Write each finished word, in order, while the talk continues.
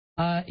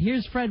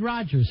Here's Fred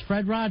Rogers.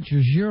 Fred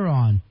Rogers, you're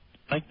on.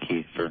 Thank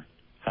you for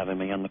having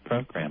me on the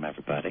program,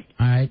 everybody.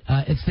 All right.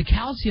 It's The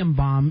Calcium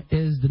Bomb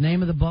is the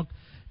name of the book.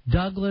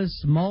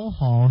 Douglas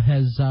Mulhall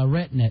has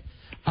written it.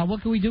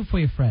 What can we do for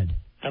you, Fred?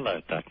 Hello,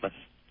 Douglas.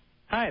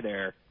 Hi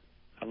there.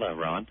 Hello,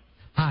 Ron.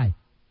 Hi.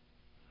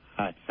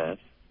 Hi, Fez.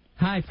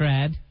 Hi,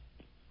 Fred.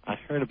 I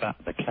heard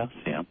about the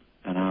calcium,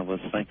 and I was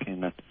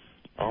thinking that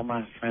all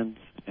my friends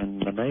in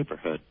the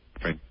neighborhood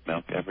drink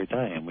milk every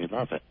day, and we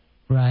love it.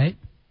 Right.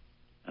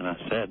 And I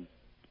said,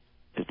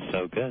 it's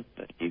so good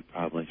that you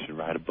probably should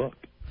write a book.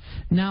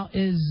 Now,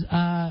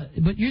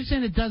 but you're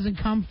saying it doesn't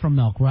come from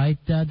milk, right,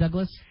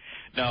 Douglas?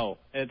 No,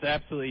 it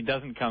absolutely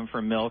doesn't come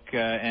from milk.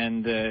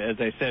 And as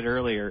I said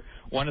earlier,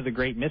 one of the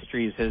great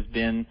mysteries has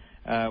been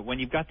when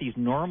you've got these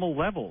normal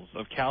levels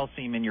of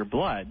calcium in your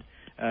blood,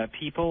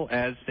 people,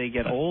 as they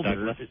get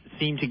older,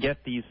 seem to get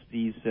these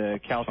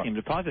calcium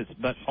deposits.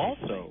 But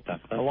also,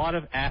 a lot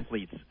of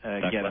athletes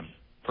get them.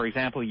 For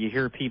example, you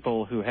hear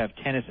people who have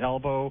tennis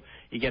elbow.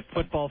 You get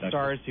football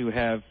stars who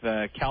have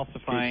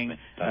calcifying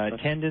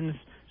tendons.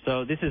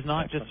 So this is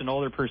not just an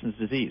older person's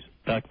disease.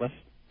 Douglas?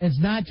 It's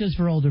not just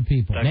for older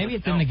people. Douglas, maybe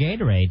it's in the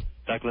Gatorade.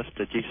 Douglas,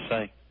 did you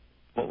say,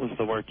 what was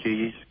the word you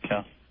used?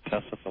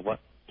 What?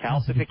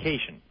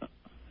 Calcification.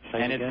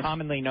 And it's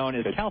commonly known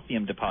as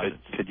calcium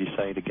deposits. Could you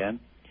say it again?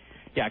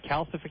 Yeah,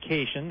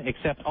 calcification,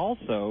 except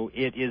also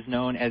it is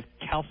known as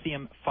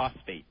calcium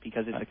phosphate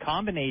because it's a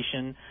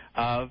combination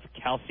of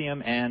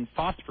calcium and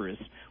phosphorus,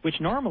 which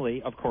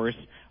normally, of course,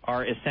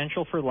 are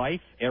essential for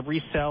life.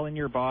 Every cell in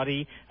your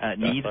body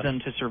needs them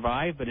to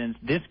survive, but in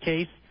this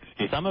case,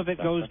 some of it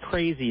goes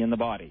crazy in the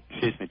body.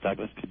 Excuse me,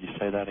 Douglas, could you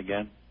say that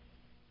again?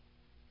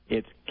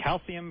 It's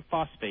calcium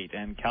phosphate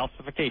and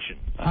calcification.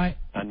 I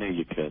knew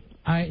you could.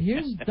 All right,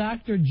 here's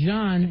Dr.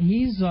 John.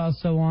 He's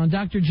also on.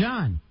 Dr.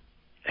 John.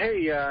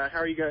 Hey, how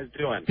are you guys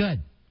doing? Good.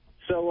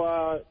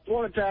 So,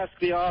 wanted to ask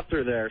the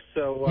author there.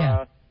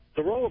 So,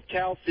 the role of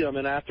calcium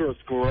in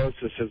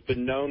atherosclerosis has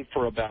been known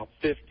for about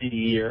 50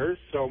 years.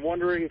 So I'm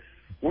wondering,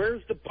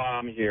 where's the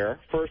bomb here,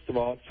 first of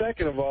all?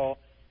 Second of all,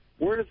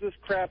 where does this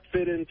crap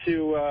fit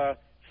into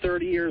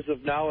 30 years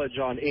of knowledge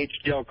on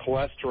HDL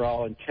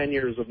cholesterol and 10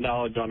 years of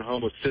knowledge on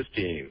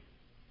homocysteine?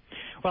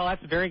 Well,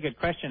 that's a very good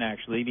question,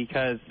 actually,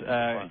 because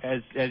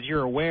as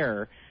you're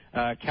aware,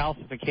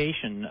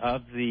 calcification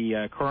of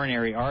the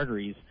coronary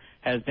arteries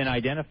has been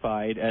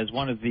identified as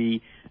one of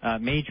the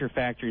major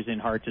factors in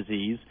heart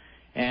disease,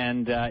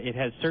 and it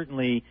has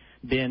certainly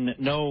been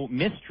no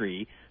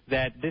mystery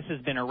that this has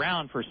been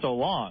around for so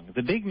long.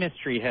 The big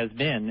mystery has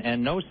been,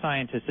 and no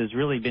scientist has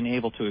really been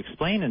able to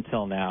explain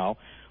until now,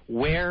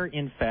 where,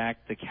 in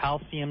fact, the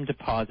calcium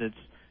deposits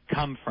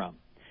come from.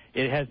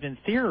 It has been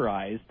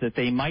theorized that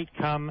they might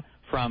come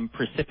from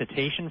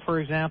precipitation, for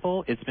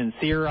example. It's been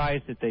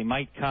theorized that they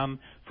might come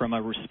from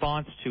a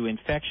response to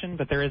infection,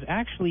 but there has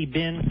actually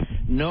been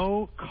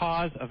no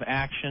cause of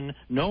action,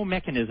 no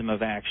mechanism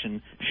of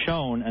action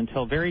shown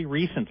until very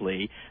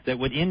recently that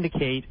would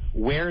indicate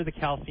where the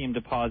calcium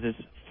deposits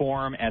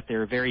form at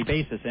their very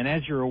basis. And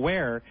as you're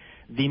aware,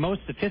 the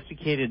most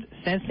sophisticated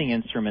sensing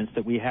instruments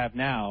that we have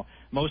now,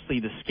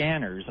 mostly the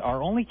scanners,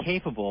 are only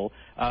capable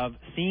of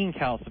seeing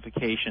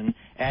calcification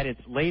at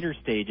its later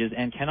stages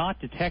and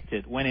cannot detect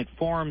it when it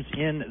forms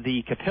in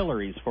the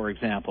capillaries, for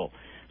example.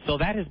 So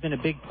that has been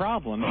a big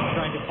problem in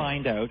trying to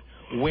find out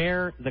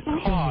where the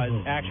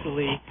cause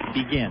actually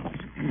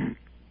begins.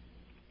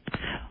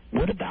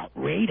 What about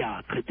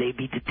radar? Could they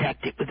be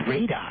detected with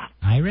radar?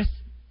 Iris?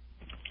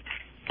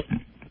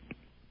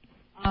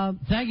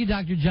 Thank you,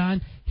 Dr.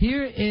 John.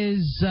 Here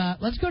is,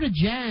 let's go to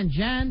Jan.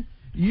 Jan,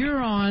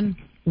 you're on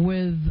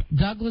with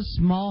Douglas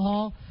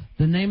Mulhall.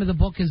 The name of the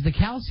book is The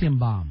Calcium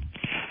Bomb.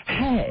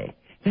 Hey,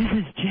 this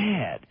is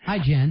Jan. Hi,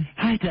 Jan.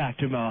 Hi,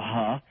 Dr.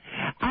 Mulhall.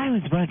 I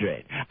was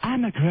wondering,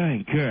 I'm a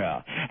growing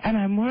girl, and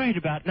I'm worried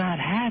about not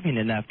having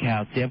enough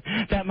calcium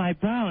that my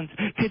bones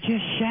could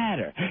just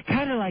shatter,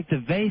 kind of like the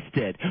vase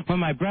did when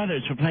my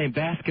brothers were playing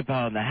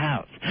basketball in the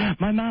house.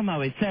 My mom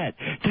always said,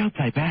 don't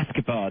play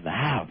basketball in the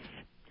house.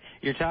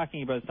 You're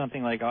talking about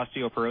something like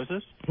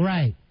osteoporosis?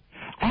 Right.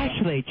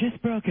 Actually, just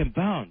broken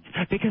bones,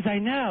 because I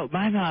know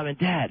my mom and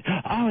dad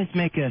always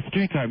make us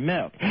drink our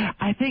milk.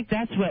 I think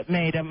that's what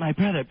made my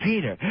brother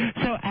Peter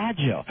so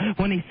agile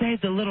when he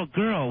saved the little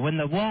girl when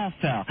the wall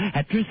fell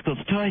at Driscoll's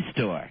toy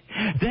store.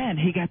 Then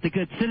he got the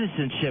Good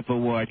Citizenship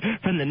Award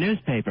from the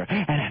newspaper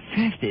and a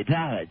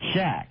 $50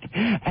 check.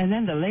 And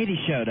then the lady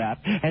showed up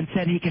and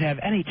said he could have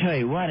any toy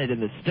he wanted in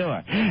the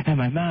store. And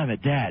my mom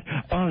and dad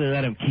only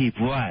let him keep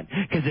one,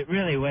 because it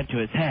really went to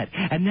his head.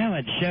 And no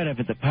one showed up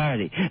at the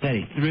party that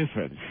he threw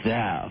for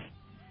himself.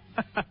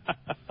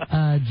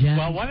 Jen?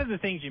 Well, one of the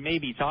things you may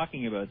be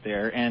talking about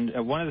there,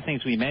 and one of the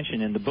things we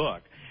mention in the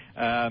book,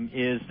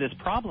 is this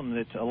problem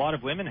that a lot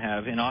of women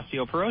have in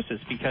osteoporosis,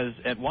 because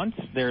at once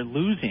they're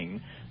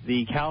losing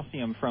the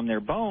calcium from their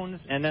bones,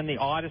 and then the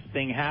oddest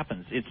thing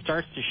happens. It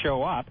starts to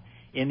show up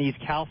in these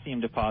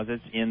calcium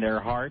deposits in their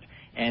heart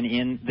and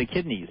in the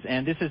kidneys.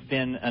 And this has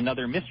been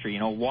another mystery. You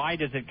know, why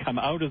does it come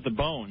out of the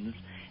bones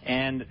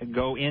and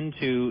go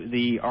into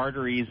the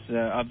arteries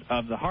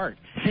of the heart.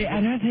 See,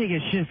 I don't think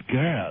it's just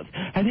girls.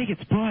 I think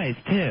it's boys,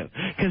 too.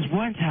 Because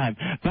one time,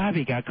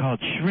 Bobby got called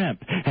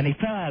Shrimp, and he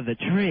fell out of the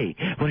tree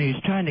when he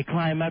was trying to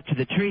climb up to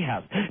the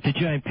treehouse to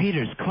join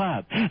Peter's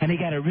club, and he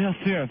got a real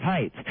fear of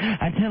heights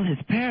until his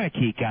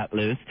parakeet got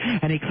loose,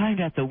 and he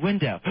climbed out the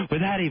window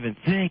without even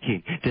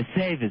thinking to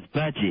save his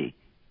budgie.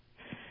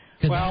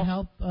 Could that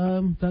help,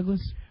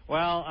 Douglas?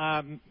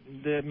 Well,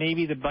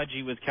 maybe the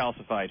budgie was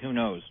calcified. Who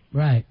knows?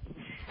 Right.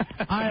 All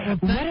right.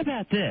 Well, what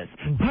about this?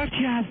 Pork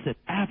chops and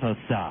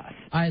applesauce.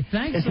 All right.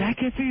 Thanks. Is that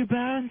good for your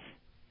bones?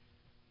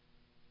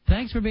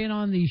 Thanks for being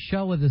on the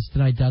show with us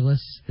tonight,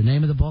 Douglas. The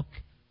name of the book,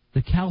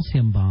 The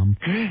Calcium Bomb.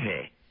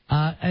 Groovy.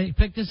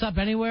 Pick this up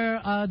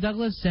anywhere,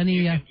 Douglas?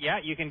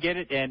 You can get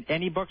it at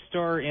any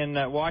bookstore in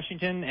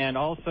Washington, and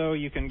also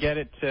you can get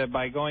it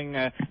by going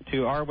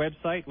to our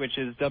website, which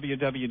is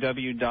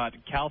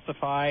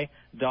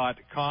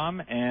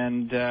www.calcify.com,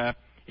 and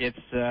it's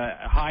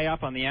high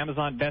up on the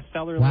Amazon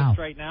bestseller list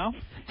right now.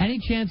 Any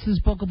chance this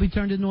book will be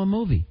turned into a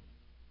movie?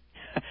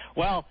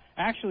 Well,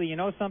 actually, you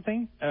know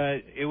something?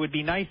 It would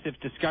be nice if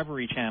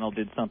Discovery Channel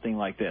did something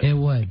like this. It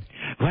would.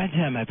 One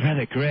time my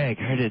brother Greg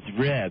hurt his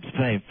ribs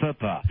playing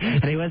football,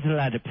 and he wasn't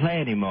allowed to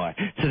play anymore,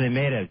 so they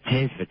made him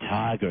a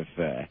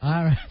photographer.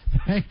 All right.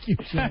 Thank you,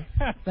 Jim.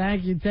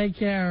 Thank you. Take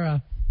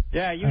care.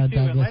 Yeah, you too. And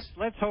Douglas.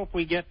 let's hope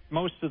we get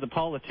most of the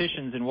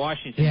politicians in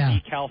Washington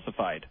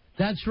decalcified.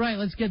 That's right.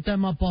 Let's get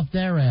them up off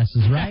their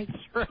asses, right?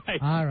 That's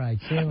right. All right.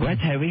 See you later. One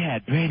time we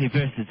had Brady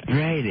versus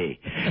Brady,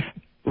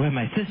 where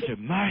my sister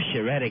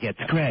Marcia ran against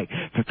Greg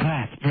for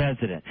class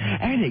president.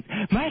 Everything,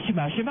 Marcia.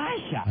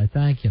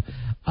 Thank you.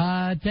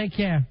 Take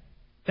care.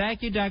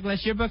 Thank you,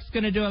 Douglas. Your book's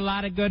going to do a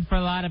lot of good for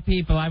a lot of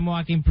people. I'm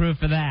walking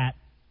proof of that.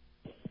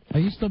 Are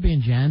you still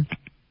being Jan?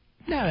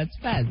 No, it's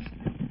Fez.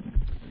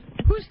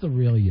 Who's the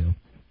real you?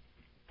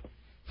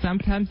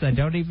 Sometimes I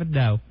don't even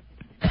know.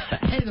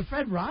 Hey, the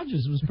Fred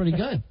Rogers was pretty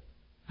good.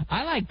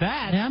 I like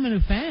that. Yeah, I'm a new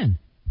fan.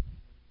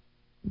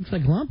 Looks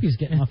like Lumpy's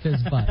getting off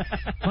his butt.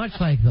 Much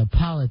like the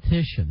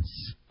politicians.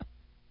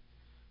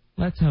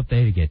 Let's hope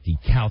they get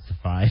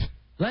decalcified.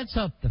 Let's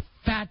hope the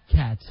fat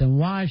cats in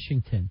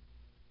Washington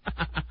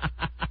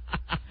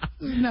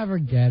never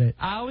get it.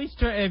 I always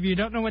try, if you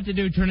don't know what to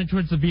do, turn it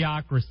towards the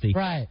bureaucracy.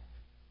 Right.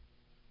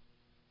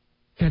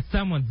 Because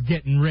someone's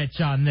getting rich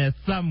on this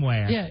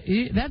somewhere. Yeah,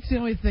 that's the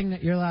only thing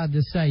that you're allowed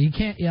to say. You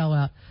can't yell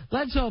out,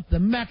 let's hope the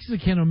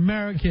Mexican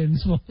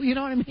Americans will, you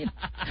know what I mean?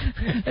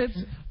 It's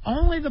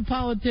only the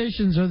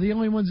politicians are the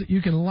only ones that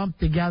you can lump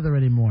together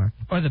anymore.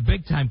 Or the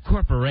big-time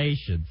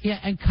corporations. Yeah,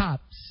 and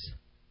cops.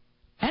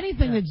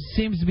 Anything that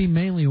seems to be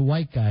mainly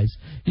white guys,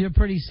 you're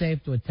pretty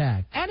safe to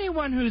attack.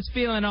 Anyone who's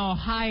feeling all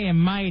high and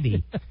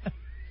mighty,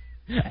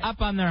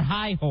 up on their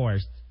high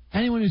horse.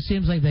 Anyone who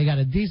seems like they got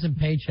a decent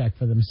paycheck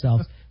for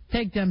themselves,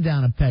 take them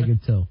down a peg or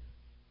two.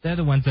 They're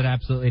the ones that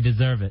absolutely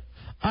deserve it.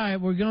 All right,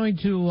 we're going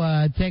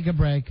to take a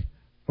break.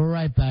 We're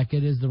right back.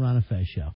 It is the Ron and Fez Show.